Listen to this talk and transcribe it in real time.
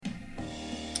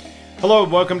Hello,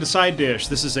 welcome to Side Dish.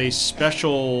 This is a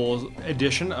special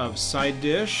edition of Side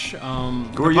Dish, Who the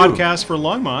are you? podcast for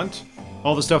Longmont.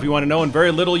 All the stuff you want to know and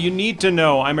very little you need to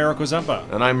know. I'm Eric Ozempa.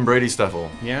 And I'm Brady Steffel.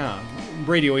 Yeah,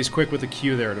 Brady always quick with the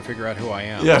cue there to figure out who I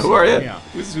am. Yeah, who are you? Yeah.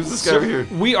 Who's this guy over here?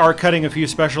 We are cutting a few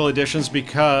special editions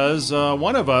because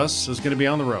one of us is going to be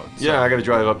on the road. So. Yeah, I got to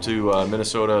drive up to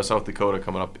Minnesota, South Dakota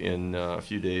coming up in a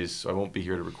few days, so I won't be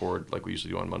here to record like we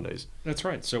usually do on Mondays. That's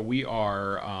right. So we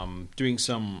are doing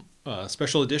some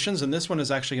special editions, and this one is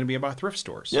actually going to be about thrift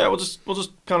stores. Yeah, we'll just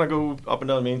kind of go up and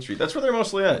down Main Street. That's where they're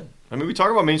mostly at. I mean, we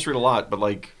talk about Main Street a lot, but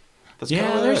like, that's kind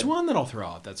of there's one that I'll throw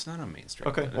out that's not on Main Street.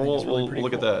 Okay, I think well, it's really we'll pretty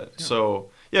look cool. at that. Yeah. So,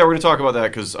 yeah, we're going to talk about that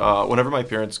because whenever my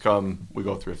parents come, we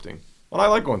go thrifting. Well, I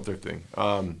like going thrifting.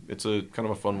 It's a kind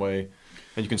of a fun way,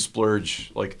 and you can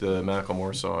splurge like the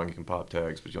Macklemore song. You can pop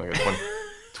tags, but you only got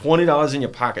 $20 in your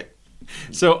pocket.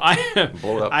 So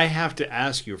Blow it up. I have to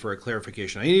ask you for a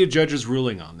clarification. I need a judge's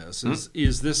ruling on this.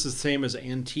 Is this the same as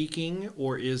antiquing,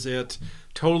 or is it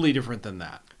totally different than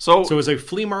that? So is a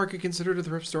flea market considered a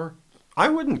thrift store? I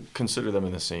wouldn't consider them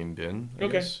in the same bin. I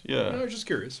guess. Yeah. I was just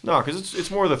curious. No, because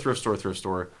it's more the thrift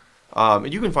store.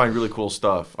 And you can find really cool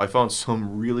stuff. I found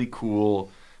some really cool.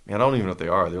 Man, I don't even know what they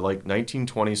are. They're like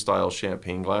 1920 style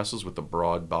champagne glasses with the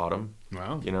broad bottom.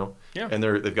 Wow. You know. Yeah. And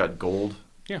they've got gold.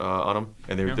 Yeah. On them,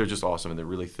 and they're Yeah. just awesome, and they're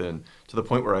really thin to the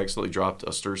point where I accidentally dropped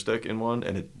a stir stick in one,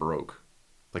 and it broke.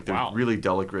 Like they're Wow. really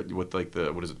delicate with like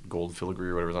the gold filigree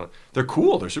or whatever's on it. They're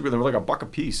cool. They're super. They're like $1 a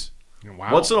piece.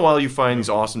 Wow. Once in a while, you find these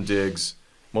awesome digs.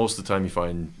 Most of the time, you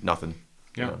find nothing.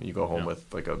 Yeah. You go home Yeah.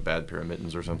 with like a bad pair of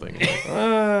mittens or something. And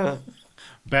you're like,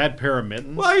 Bad pair of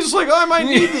mittens? well, you're just like, I might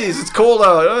need these. It's cold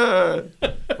out.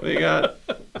 What do you got?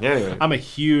 Anyway. I'm a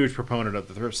huge proponent of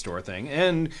the thrift store thing.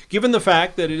 And given the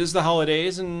fact that it is the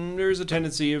holidays and there's a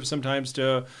tendency of sometimes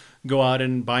to go out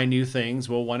and buy new things,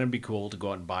 well, why not be cool to go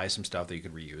out and buy some stuff that you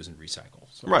could reuse and recycle?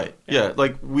 So, Right. Yeah.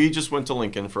 Like we just went to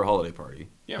Lincoln for a holiday party.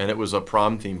 Yeah. And it was a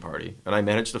prom theme party. And I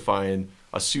managed to find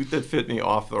a suit that fit me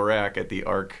off the rack at the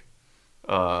Arc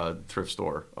thrift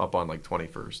store up on like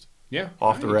 21st. Yeah.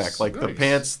 Off the Nice, rack. Like the nice.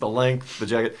 pants, the length, the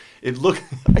jacket. It looked,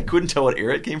 I couldn't tell what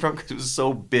era it came from because it was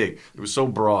so big. It was so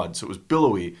broad. So it was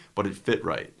billowy, but it fit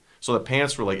right. So the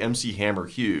pants were like MC Hammer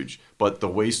huge, but the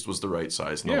waist was the right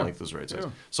size and the Yeah. length was the right size.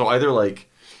 Yeah. So either like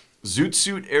Zoot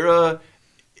Suit era,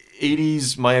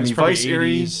 80s Miami It's probably Vice era.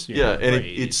 80s. Yeah, Yeah, and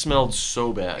probably it 80s. smelled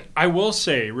so bad. I will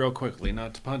say real quickly,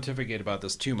 not to pontificate about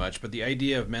this too much, but the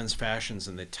idea of men's fashions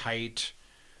and the tight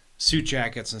suit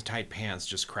jackets and tight pants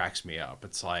just cracks me up.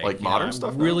 It's like, Like modern I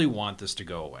stuff now? really want this to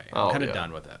go away. I'm Oh, kind of yeah.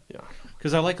 done with it. Yeah.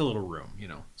 Because I like a little room,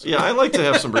 So. Yeah, I like to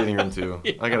have some breathing room too.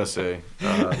 I gotta say.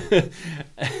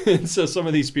 And so some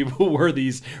of these people wear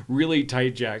these really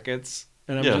tight jackets,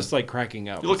 and I'm Yeah. just like cracking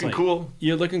up. You're It's looking like, cool.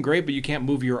 You're looking great, but you can't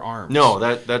move your arms. No,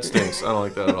 that stinks. I don't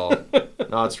like that at all.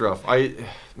 No, it's rough.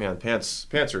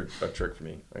 Pants are a trick for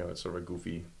me. I know it's sort of a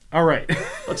goofy. All right.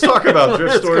 Let's talk about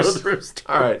thrift Let's go to stores. thrift stores.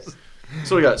 All right.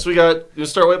 So we got. You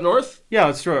start way up north. Yeah,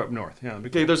 let's throw it up north. Yeah. that'd be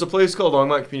Okay, there's a place called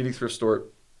Longmont Community Thrift Store.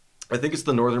 I think it's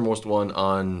the northernmost one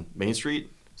on Main Street.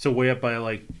 So way up by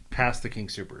like past the King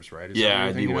Supers, right? Is that what Yeah, you're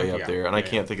I'd be thinking way of? up Yeah. there, and I Yeah,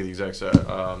 can't think of the exact set.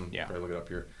 Yeah. Probably look it up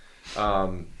here.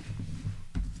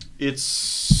 It's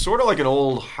sort of like an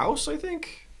old house, I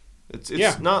think. It's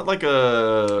Yeah. not like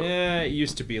a. Yeah, it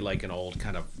used to be like an old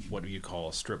kind of what do you call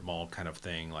a strip mall kind of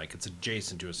thing. Like it's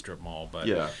adjacent to a strip mall, but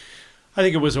Yeah. I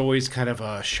think it was always kind of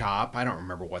a shop. I don't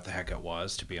remember what the heck it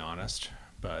was, to be honest.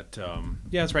 But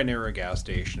yeah, it's right near a gas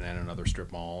station and another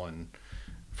strip mall, and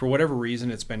for whatever reason,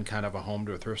 it's been kind of a home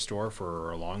to a thrift store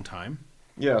for a long time.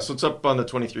 Yeah, so it's up on the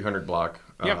 2300 block,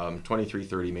 Yep.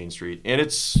 2330 Main Street, and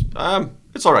it's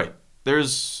all right.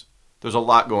 There's a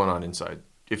lot going on inside.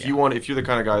 If you're the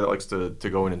kind of guy that likes to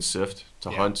go in and sift, to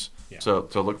hunt, Yeah.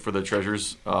 to look for the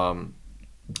treasures, I'm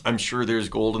sure there's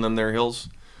gold in them there hills,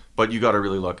 but you got to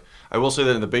really look. I will say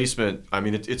that in the basement, I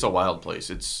mean, it's a wild place.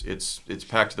 It's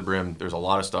packed to the brim. There's a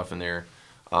lot of stuff in there.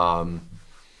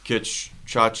 Kitsch,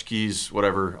 tchotchkes,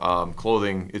 whatever,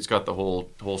 clothing. It's got the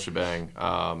whole shebang.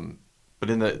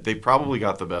 But they probably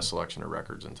got the best selection of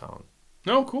records in town.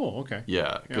 Oh, cool. Okay.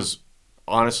 Yeah, because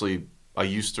honestly, I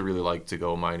used to really like to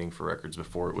go mining for records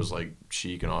before it was like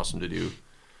chic and awesome to do.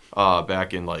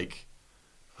 Back in like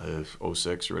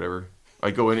 06 or whatever,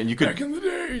 I'd go in and you could. Back in the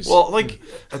days. Well, like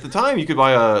at the time, you could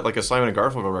buy a Simon and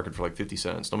Garfunkel record for like 50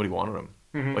 cents. Nobody wanted them.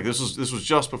 Mm-hmm. Like this was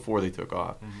just before they took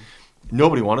off.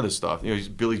 Nobody wanted this stuff.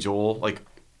 Billy Joel, like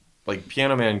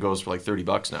Piano Man goes for like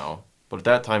 $30 now, but at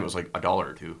that time it was like $1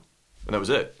 or $2, and that was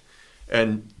it.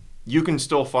 And you can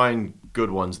still find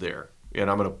good ones there. And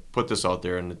I'm going to put this out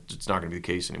there, and it's not going to be the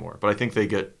case anymore. But I think they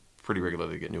get pretty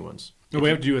regularly get new ones. We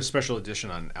have to do a special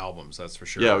edition on albums, that's for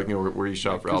sure. Yeah, we can go where you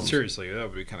shop for albums. Seriously, that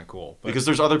would be kind of cool. But Because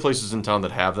there's other places in town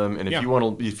that have them, and if you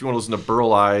want to listen to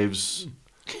Burl Ives,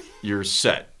 you're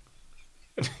set.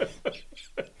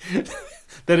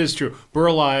 that is true.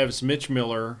 Burl Ives, Mitch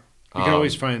Miller. You can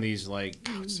always find these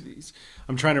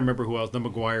I'm trying to remember who else. The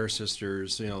McGuire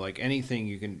sisters. Like anything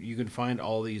you can find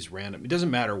all these random. It doesn't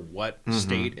matter what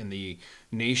state in the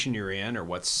nation you're in or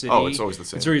what city. Oh, it's always the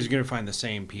same. It's always going to find the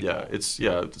same people. Yeah, it's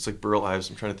like Burl Ives.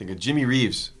 I'm trying to think of Jimmy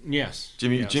Reeves. Yes,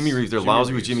 Jimmy Reeves. They're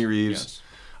lousy with Jimmy Reeves.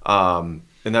 Yes.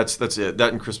 And that's it.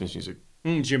 That and Christmas music.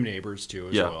 Jim Neighbors too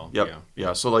as well. Yep.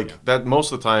 Yeah. So that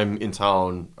most of the time in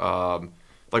town.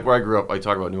 Like where I grew up, I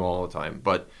talk about New Ulm all the time.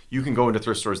 But you can go into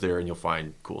thrift stores there and you'll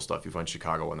find cool stuff. You find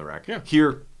Chicago on the rack. Yeah.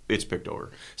 Here, it's picked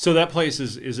over. So that place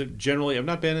is it generally? I've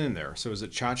not been in there. So is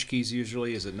it tchotchkes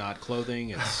usually? Is it not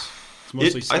clothing? It's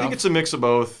mostly stuff. I think it's a mix of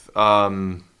both.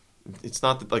 It's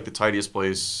not the tidiest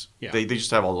place. Yeah. They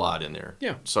just have a lot in there.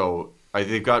 Yeah. So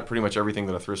they've got pretty much everything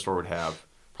that a thrift store would have.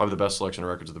 Probably the best selection of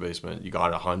records in the basement. You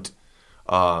got to hunt.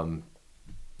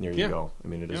 There you go. I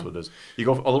mean, it is what it is. You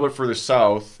go a little bit further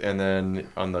south, and then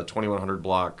on the 2100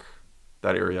 block,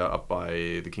 that area up by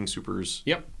the King Supers.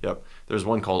 Yep. There's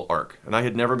one called Arc, and I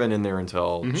had never been in there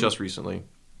until just recently.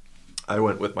 I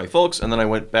went with my folks, and then I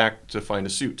went back to find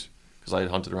a suit because I had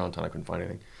hunted around town. I couldn't find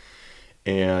anything.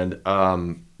 And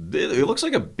it looks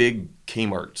like a big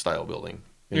Kmart style building.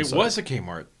 Inside. It was a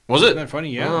Kmart. Was it? Isn't that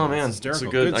funny? Yeah. Oh man, hysterical.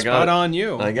 it's good. I got it. On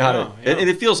you. I got it. Yeah. And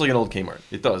it feels like an old Kmart.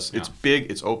 It does. It's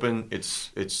big. It's open.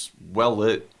 It's well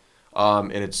lit,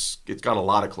 and it's got a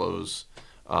lot of clothes.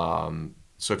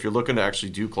 So if you're looking to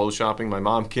actually do clothes shopping, my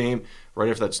mom came right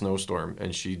after that snowstorm,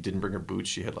 and she didn't bring her boots.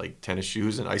 She had like tennis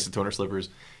shoes and isotoner slippers,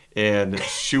 and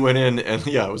she went in, and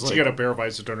it was like she got a pair of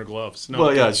isotoner gloves. No,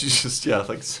 well, yeah, she's just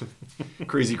like some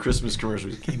crazy Christmas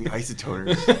commercials. Gave me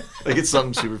isotoners. Like it's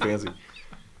something super fancy.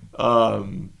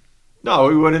 No,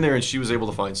 we went in there and she was able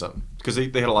to find something because they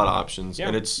had a lot of options. Yeah.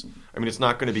 And it's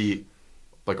not going to be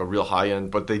like a real high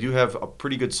end, but they do have a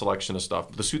pretty good selection of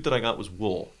stuff. The suit that I got was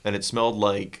wool and it smelled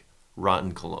like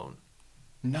rotten cologne.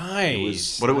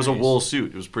 Nice. But it was a wool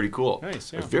suit. It was pretty cool.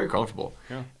 Nice. Yeah. It was very comfortable.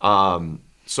 Yeah.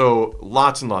 So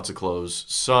lots and lots of clothes,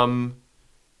 some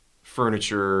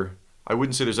furniture. I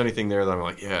wouldn't say there's anything there that I'm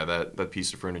like, yeah, that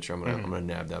piece of furniture, I'm gonna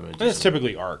nab that. And it's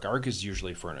typically Arc. Arc is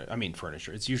usually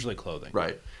furniture. It's usually clothing.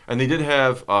 Right. And they did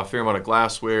have a fair amount of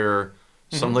glassware.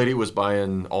 Some lady was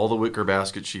buying all the wicker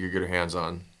baskets she could get her hands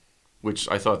on, which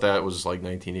I thought that was like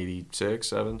 1986,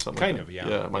 7, something kind like of, that. yeah.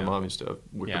 Yeah, my mom used to have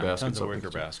wicker baskets. Tons of wicker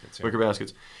baskets. Yeah. Wicker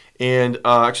baskets. And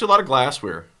actually a lot of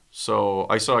glassware. So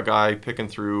I saw a guy picking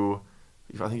through,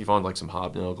 I think he found like some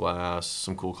hobnail glass,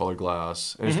 some cool colored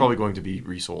glass, and it's probably going to be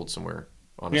resold somewhere,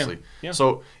 honestly. Yeah.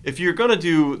 So if you're going to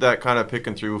do that kind of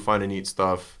picking through, finding neat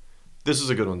stuff, this is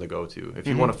a good one to go to. If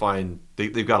you want to find,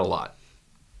 they've got a lot.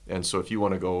 And so if you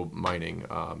want to go mining,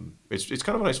 it's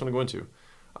kind of a nice one to go into.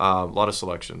 A lot of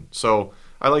selection. So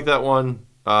I like that one.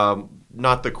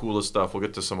 Not the coolest stuff. We'll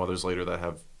get to some others later that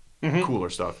have cooler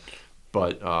stuff,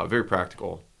 but very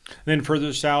practical. Then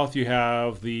further south, you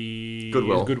have the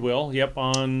Goodwill. Yep,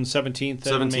 on 17th.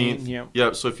 17th.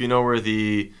 Yep. So if you know where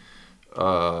the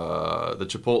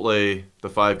Chipotle, the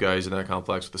Five Guys in that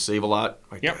complex with the Save-A-Lot.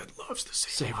 My dad loves the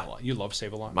Save-A-Lot. You love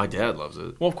Save-A-Lot? My dad loves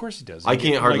it. Well, of course he does. I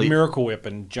can't hardly... Like Miracle Whip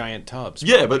and giant tubs.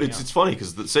 Yeah, but it's funny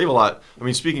because the Save-A-Lot, I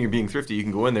mean, speaking of being thrifty, you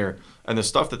can go in there and the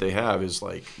stuff that they have is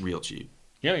like real cheap.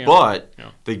 Yeah. But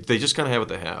they just kind of have what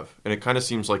they have. And it kind of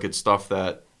seems like it's stuff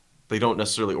that they don't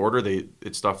necessarily order.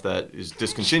 It's stuff that is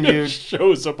discontinued.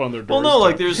 Shows up on their doorstep. Well, no,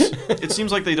 like it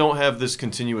seems like they don't have this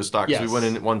continuous stock. Yes. We went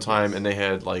in one time and they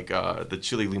had like the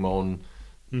chili limon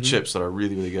chips that are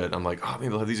really, really good. I'm like, oh, maybe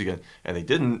they'll have these again. And they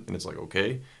didn't. And it's like,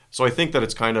 okay. So I think that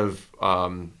it's kind of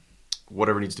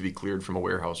whatever needs to be cleared from a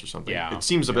warehouse or something. Yeah. It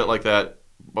seems a bit like that.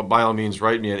 But by all means,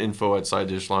 write me at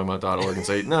info@sidedishlongmont.org and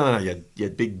say, no, you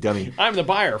big dummy. I'm the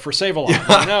buyer for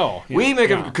Save-A-Lot. No. We make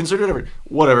a concerted effort.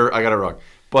 Whatever, I got it wrong.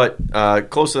 But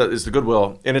close to that is the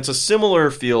Goodwill, and it's a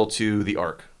similar feel to the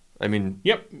Arc. I mean,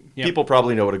 yep. People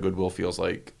probably know what a Goodwill feels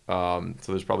like, so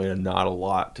there's probably not a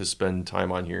lot to spend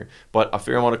time on here. But a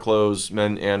fair amount of clothes,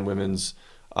 men and women's,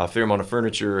 a fair amount of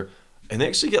furniture, and they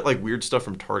actually get like weird stuff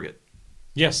from Target.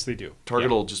 Yes, they do. Target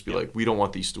will just be like, we don't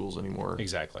want these stools anymore.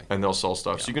 Exactly. And they'll sell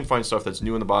stuff. So you can find stuff that's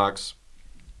new in the box.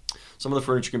 Some of the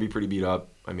furniture can be pretty beat up.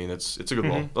 I mean, it's a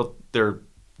Goodwill.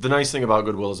 The nice thing about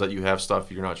Goodwill is that you have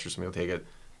stuff, you're not sure somebody will take it.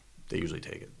 They usually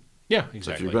take it. Yeah, exactly.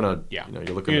 So if you're gonna,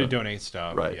 you're looking to donate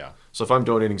stuff, right? Yeah. So if I'm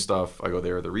donating stuff, I go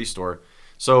there or the Restore.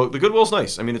 So the Goodwill's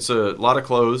nice. I mean, it's a lot of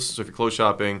clothes. So if you're clothes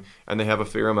shopping, and they have a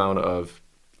fair amount of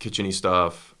kitchen-y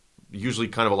stuff. Usually,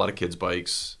 kind of a lot of kids'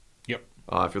 bikes.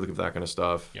 if you're looking for that kind of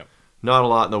stuff. Yep. Not a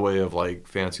lot in the way of like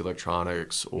fancy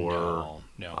electronics or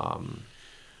No.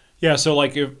 Yeah, so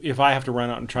like if I have to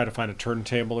run out and try to find a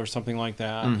turntable or something like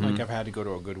that, like I've had to go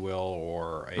to a Goodwill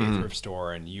or a thrift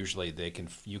store, and usually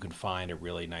you can find a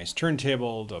really nice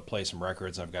turntable to play some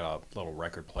records. I've got a little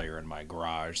record player in my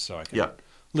garage, so I can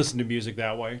listen to music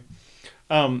that way.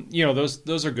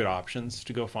 Those are good options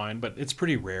to go find, but it's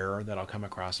pretty rare that I'll come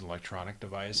across an electronic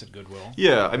device at Goodwill.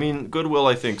 Yeah, I mean, Goodwill,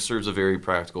 I think, serves a very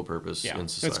practical purpose in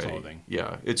society. It's clothing.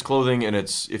 Yeah, it's clothing, and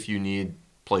it's if you need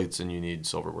plates and you need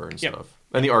silverware and stuff.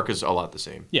 And the arc is a lot the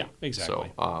same. Yeah,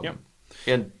 exactly. So,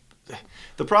 and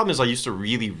the problem is I used to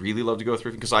really, really love to go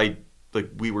thrifting because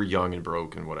we were young and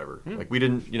broke and whatever. Like we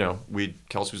didn't,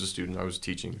 Kelsey was a student, I was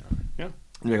teaching. Yeah.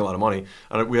 We make a lot of money.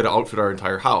 And we had to outfit our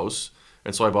entire house.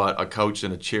 And so I bought a couch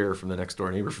and a chair from the next door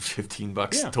neighbor for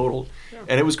 $15 total. Yeah.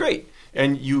 And it was great.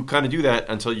 And you kind of do that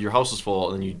until your house is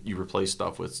full, and then you replace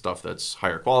stuff with stuff that's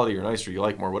higher quality or nicer, you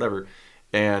like more, whatever.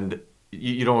 And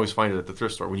you don't always find it at the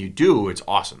thrift store. When you do, it's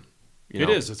awesome. It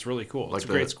is. It's really cool. It's a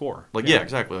great score.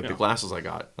 Exactly. Like the glasses I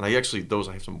got. And I have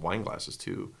some wine glasses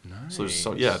too. Nice.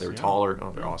 So they're taller.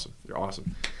 Oh, they're awesome. They're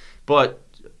awesome. But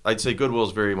I'd say Goodwill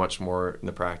is very much more in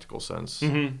the practical sense.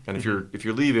 And if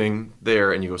you're leaving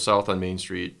there and you go south on Main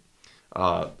Street,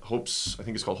 Hope's, I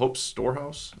think it's called Hope's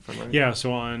Storehouse, if I'm right. Yeah,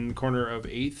 so on the corner of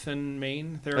 8th and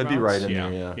Main, thereabouts. That'd be right in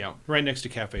there, Yeah, right next to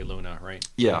Cafe Luna, right?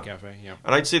 Yeah. Cafe, yeah.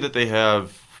 And I'd say that they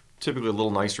have typically a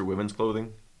little nicer women's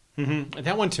clothing. Mm-hmm. And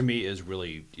that one to me is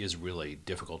really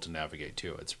difficult to navigate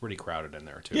too. It's pretty crowded in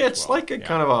there too. Yeah, it's like a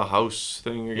kind of a house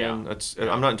thing again.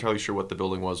 Yeah. I'm not entirely sure what the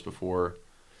building was before.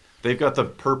 They've got the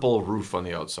purple roof on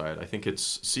the outside. I think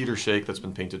it's Cedar Shake that's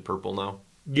been painted purple now.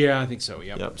 Yeah, I think so.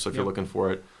 Yep. So if you're looking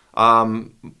for it,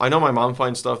 I know my mom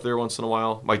finds stuff there once in a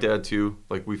while. My dad too.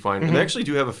 Like we find, and they actually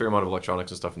do have a fair amount of electronics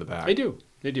and stuff in the back. They do.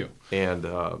 And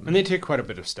they take quite a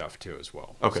bit of stuff too as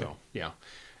well. Okay. So, yeah.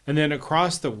 And then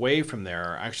across the way from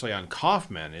there, actually on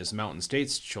Kaufman, is Mountain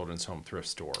States Children's Home Thrift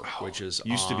Store, which is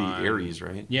used to be Aries,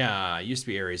 right? Yeah, it used to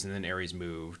be Aries, and then Aries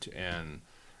moved. And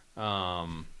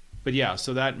but yeah,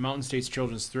 so that Mountain States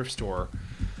Children's Thrift Store,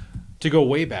 to go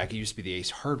way back, it used to be the Ace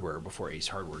Hardware before Ace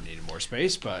Hardware needed more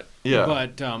space. But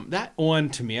that one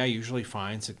to me, I usually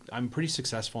find I'm pretty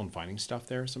successful in finding stuff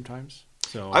there sometimes.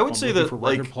 So I would say that for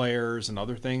record players and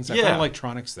other things, I find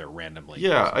electronics there randomly.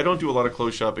 Yeah, I don't do a lot of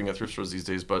clothes shopping at thrift stores these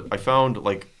days, but I found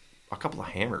like a couple of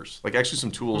hammers, like actually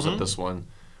some tools at this one,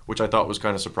 which I thought was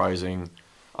kind of surprising.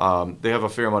 They have a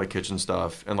fair amount of kitchen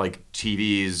stuff and like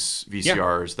TVs,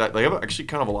 VCRs. That they have actually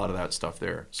kind of a lot of that stuff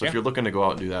there. So if you're looking to go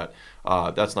out and do that,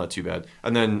 that's not too bad.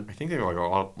 And then I think they have like a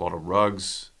lot of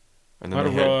rugs. And then a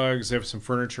lot of rugs. They have some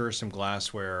furniture, some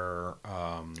glassware.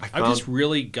 I've just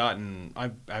really gotten.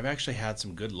 I've actually had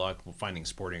some good luck finding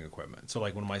sporting equipment. So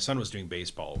like when my son was doing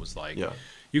baseball, it was like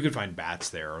you could find bats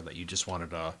there that you just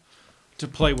wanted to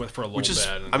play with for a little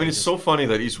bit. I mean, it's so funny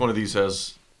that each one of these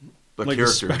has a like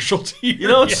character. A specialty.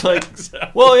 It's like, exactly.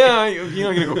 Well, yeah,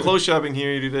 you're gonna go clothes shopping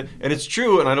here. You do that, and it's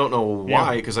true. And I don't know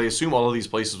why, because I assume all of these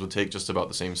places would take just about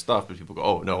the same stuff, but people go,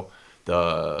 oh no.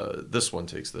 This one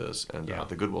takes this, and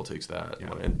the Goodwill takes that,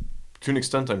 and to an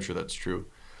extent, I'm sure that's true.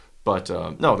 But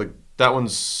that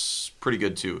one's pretty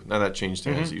good too. Now that changed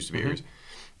hands; it used to be Aries.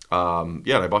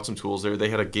 And I bought some tools there. They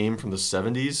had a game from the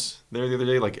 '70s there the other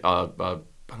day, like I don't know,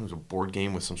 it was a board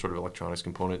game with some sort of electronics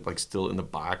component, like still in the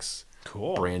box,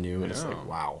 cool, brand new, and it's like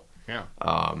wow. Yeah.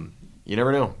 You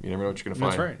never know. You never know what you're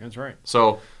gonna find. That's right.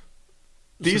 So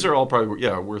these are all probably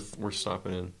worth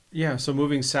stopping in. Yeah, so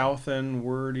moving south, and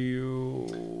where do you?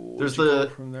 Go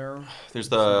from there. There's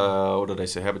the what did I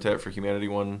say? Habitat for Humanity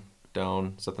one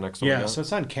down. Is that the next one? Yeah, so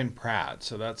it's on Ken Pratt,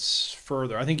 so that's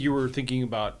further. I think you were thinking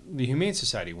about the Humane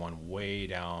Society one way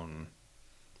down,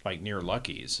 like near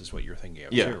Lucky's, is what you're thinking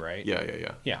of too, right?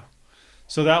 Yeah.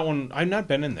 So that one, I've not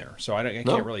been in there, so I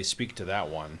can't really speak to that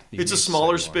one. It's a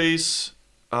smaller space.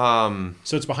 So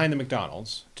it's behind the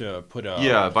McDonald's to put a...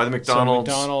 Yeah, by the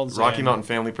McDonald's Rocky Mountain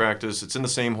Family Practice. It's in the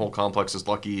same whole complex as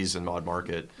Lucky's and Mod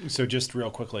Market. So just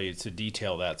real quickly to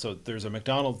detail that. So there's a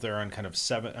McDonald's there on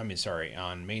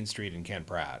on Main Street in Ken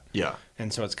Pratt. Yeah.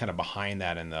 And so it's kind of behind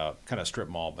that in the kind of strip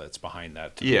mall, but it's behind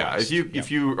that. Yeah,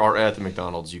 if you are at the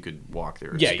McDonald's, you could walk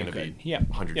there. It's going to be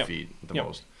 100 feet at the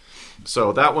most.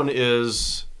 So that one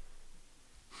is...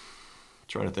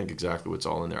 Trying to think exactly what's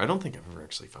all in there. I don't think I've ever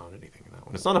actually found anything in that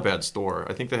one. It's not a bad store.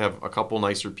 I think they have a couple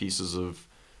nicer pieces of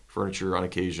furniture on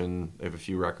occasion. They have a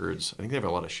few records. I think they have a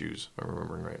lot of shoes, if I'm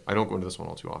remembering right. I don't go into this one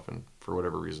all too often for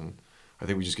whatever reason. I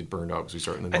think we just get burned out because we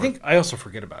start in the north. I think I also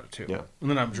forget about it too. Yeah. And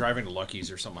then I'm driving to Lucky's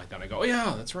or something like that. And I go, oh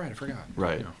yeah, that's right. I forgot.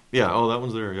 Right. Yeah. Oh, that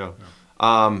one's there. Yeah.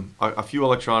 A few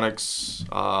electronics,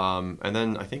 and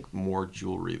then I think more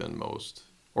jewelry than most,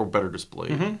 or better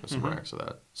displayed. Some racks of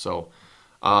that. So,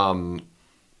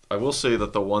 I will say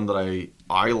that the one that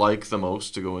I like the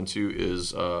most to go into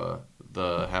is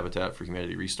the Habitat for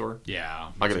Humanity Restore.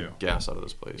 Yeah, I get a gas out of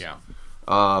this place. Yeah.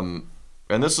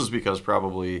 And this is because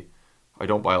probably I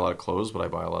don't buy a lot of clothes, but I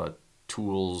buy a lot of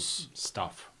tools.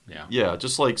 Stuff. Yeah. Yeah,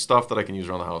 just like stuff that I can use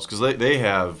around the house. Because they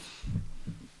have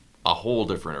a whole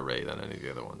different array than any of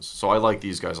the other ones. So I like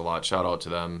these guys a lot. Shout out to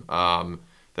them.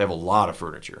 They have a lot of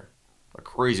furniture. A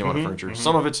crazy amount of furniture.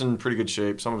 Some of it's in pretty good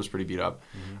shape. Some of it's pretty beat up.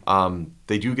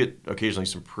 They do get occasionally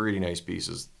some pretty nice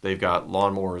pieces. They've got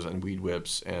lawnmowers and weed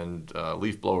whips and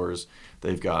leaf blowers.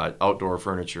 They've got outdoor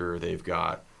furniture. They've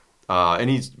got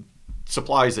any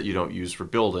supplies that you don't use for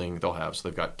building, they'll have. So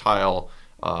they've got tile,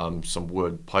 some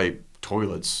wood, pipe,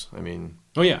 toilets. I mean...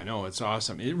 Oh, yeah. No, it's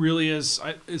awesome. It really is.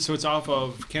 So it's off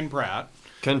of Ken Pratt.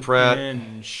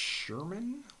 And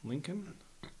Sherman? Lincoln?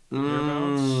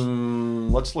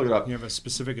 Let's look it up. You have a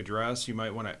specific address. You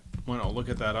might want to look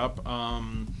at that up.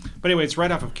 But anyway, it's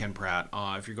right off of Ken Pratt.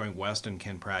 If you're going west in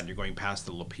Ken Pratt, you're going past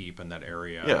the LaPeep and that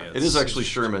area. Yeah, it is actually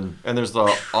Sherman, and there's the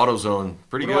AutoZone.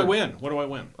 Pretty good. What do I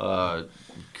win?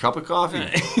 Cup of coffee.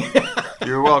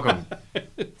 You're welcome.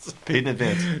 Paid in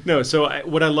advance. No, so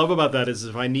what I love about that is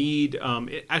if I need,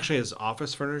 it actually has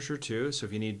office furniture too. So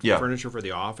if you need furniture for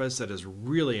the office, that is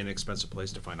really an expensive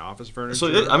place to find office furniture. So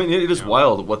it is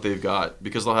wild what they've got,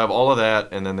 because they'll have all of that,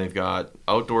 and then they've got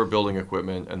outdoor building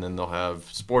equipment, and then they'll have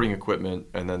sporting equipment,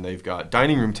 and then they've got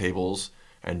dining room tables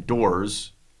and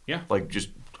doors. Yeah. Like just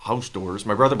house doors.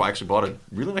 My brother actually bought a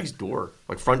really nice door,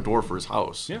 like front door for his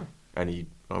house. Yeah. And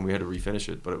we had to refinish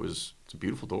it, but it's a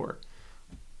beautiful door.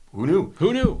 Who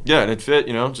knew? Yeah, and it fit,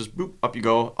 just boop, up you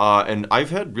go. And I've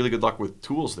had really good luck with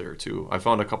tools there, too. I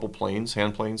found a couple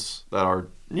hand planes that are,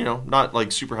 not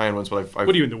like super high-end ones, but I've... What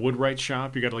are you, in the Woodwright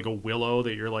shop? You got like a willow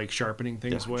that you're like sharpening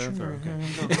things with? Sure.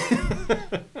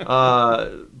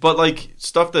 Okay. But like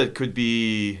stuff that could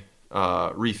be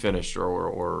refinished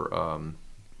or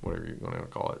whatever you want to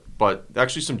call it. But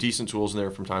actually some decent tools in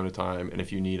there from time to time. And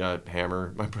if you need a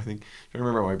hammer, I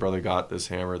remember my brother got this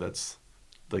hammer that's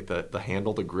like the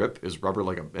handle, the grip is rubber,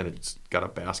 and it's got a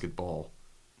basketball.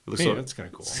 That's kind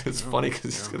of cool. It's funny because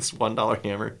it's got this $1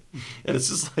 hammer, and it's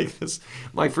just like this,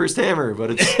 my first hammer,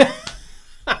 but it's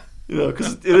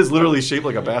because it is literally shaped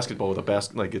like a basketball with a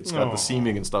basket, like it's got the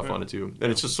seaming and stuff on it too,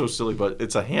 and it's just so silly, but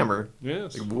it's a hammer.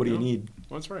 Yes. Like, what do you need?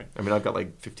 That's right. I mean, I've got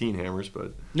like 15 hammers,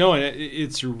 but no, and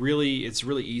it's really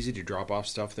easy to drop off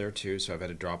stuff there too. So I've had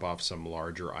to drop off some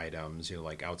larger items,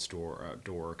 like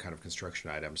outdoor kind of construction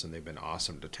items, and they've been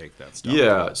awesome to take that stuff.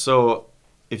 Yeah. So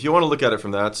if you want to look at it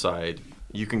from that side,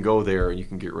 you can go there and you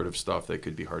can get rid of stuff that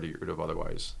could be hard to get rid of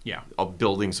otherwise. Yeah.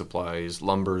 Building supplies,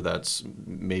 lumber that's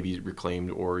maybe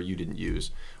reclaimed or you didn't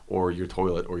use, or your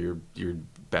toilet or your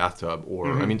bathtub,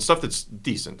 or I mean stuff that's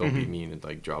decent. Don't be mean and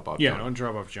like drop off. Yeah, don't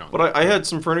drop off junk. But I had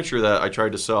some furniture that I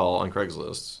tried to sell on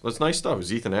Craigslist. That's nice stuff. It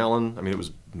was Ethan Allen. I mean, it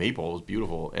was maple. It was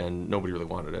beautiful, and nobody really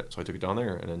wanted it. So I took it down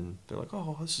there, and then they're like,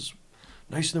 "Oh, this is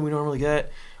nicer than we normally get."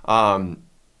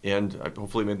 And I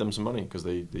hopefully made them some money because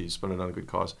they spent it on a good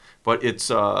cause. But it's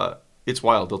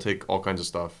wild. They'll take all kinds of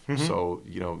stuff. So,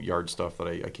 yard stuff that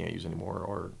I can't use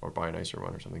anymore or buy a nicer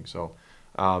one or something. So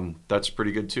that's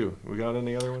pretty good too. We got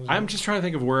any other ones? I'm just trying to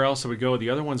think of where else I would go.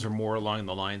 The other ones are more along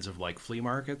the lines of like flea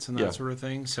markets and that sort of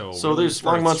thing. So there's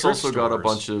Longmont's also got a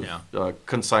bunch of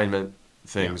consignment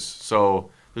things. Yeah.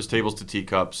 So there's tables to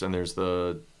teacups, and there's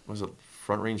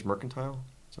Front Range Mercantile?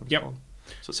 Is that what it's called?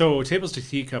 So Tables to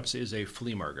Teacups is a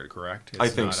flea market, correct? I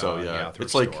think so, yeah.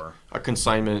 It's like a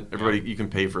consignment. Everybody, you can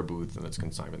pay for a booth, and it's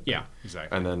consignment. Yeah,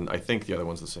 exactly. And then I think the other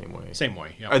one's the same way. Same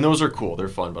way, yeah. And those are cool. They're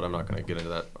fun, but I'm not going to get into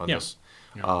that on this.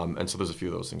 Yeah. And so there's a few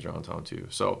of those things around town, too.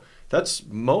 So that's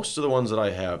most of the ones that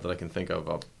I have that I can think of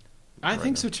up. I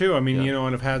think so too. I mean,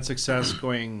 and I've had success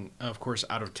going, of course,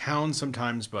 out of town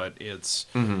sometimes, but it's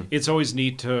always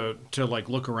neat to like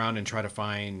look around and try to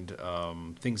find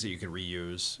things that you can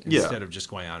reuse instead of just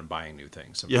going out and buying new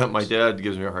things. Sometimes. Yeah, my dad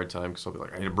gives me a hard time because I'll be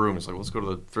like, I need a broom. It's like, well, let's go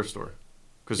to the thrift store.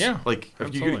 Because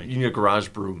if you need a garage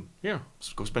broom,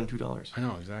 just go spend $2. I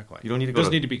know, exactly. You don't need to go. It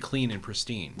doesn't need to be clean and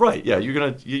pristine. Right? Yeah, you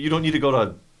don't need to go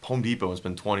to Home Depot and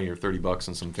spend $20 or $30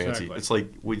 on some fancy. Exactly. It's like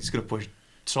we're just gonna push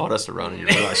sawdust around in your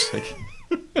garage. Like,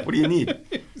 what do you need?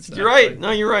 Exactly. You're right.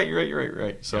 No, you're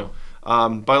right. So,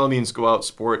 by all means, go out,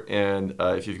 support, and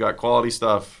if you've got quality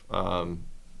stuff,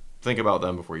 think about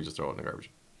them before you just throw it in the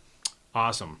garbage.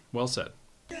 Awesome. Well said.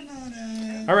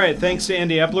 All right. Thanks to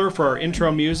Andy Epler for our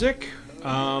intro music.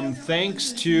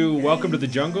 Thanks to Welcome to the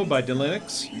Jungle by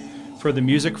Delinux for the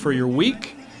music for your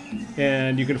week.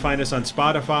 And you can find us on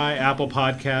Spotify, Apple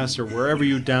Podcasts, or wherever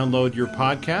you download your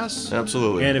podcasts.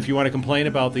 Absolutely. And if you want to complain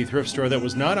about the thrift store that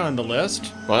was not on the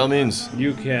list, by all means,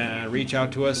 you can reach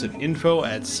out to us at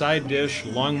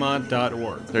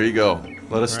info@sidedishlongmont.org. there you go.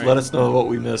 Let us Right. let us know what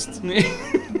we missed.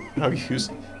 How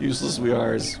useless we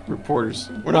are as reporters.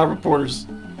 We're not reporters.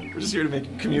 We're just here to make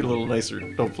your commute a little nicer,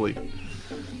 hopefully.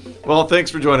 Well,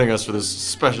 thanks for joining us for this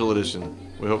special edition.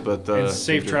 We hope that And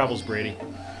safe you did. travels, Brady.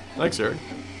 Thanks, Eric.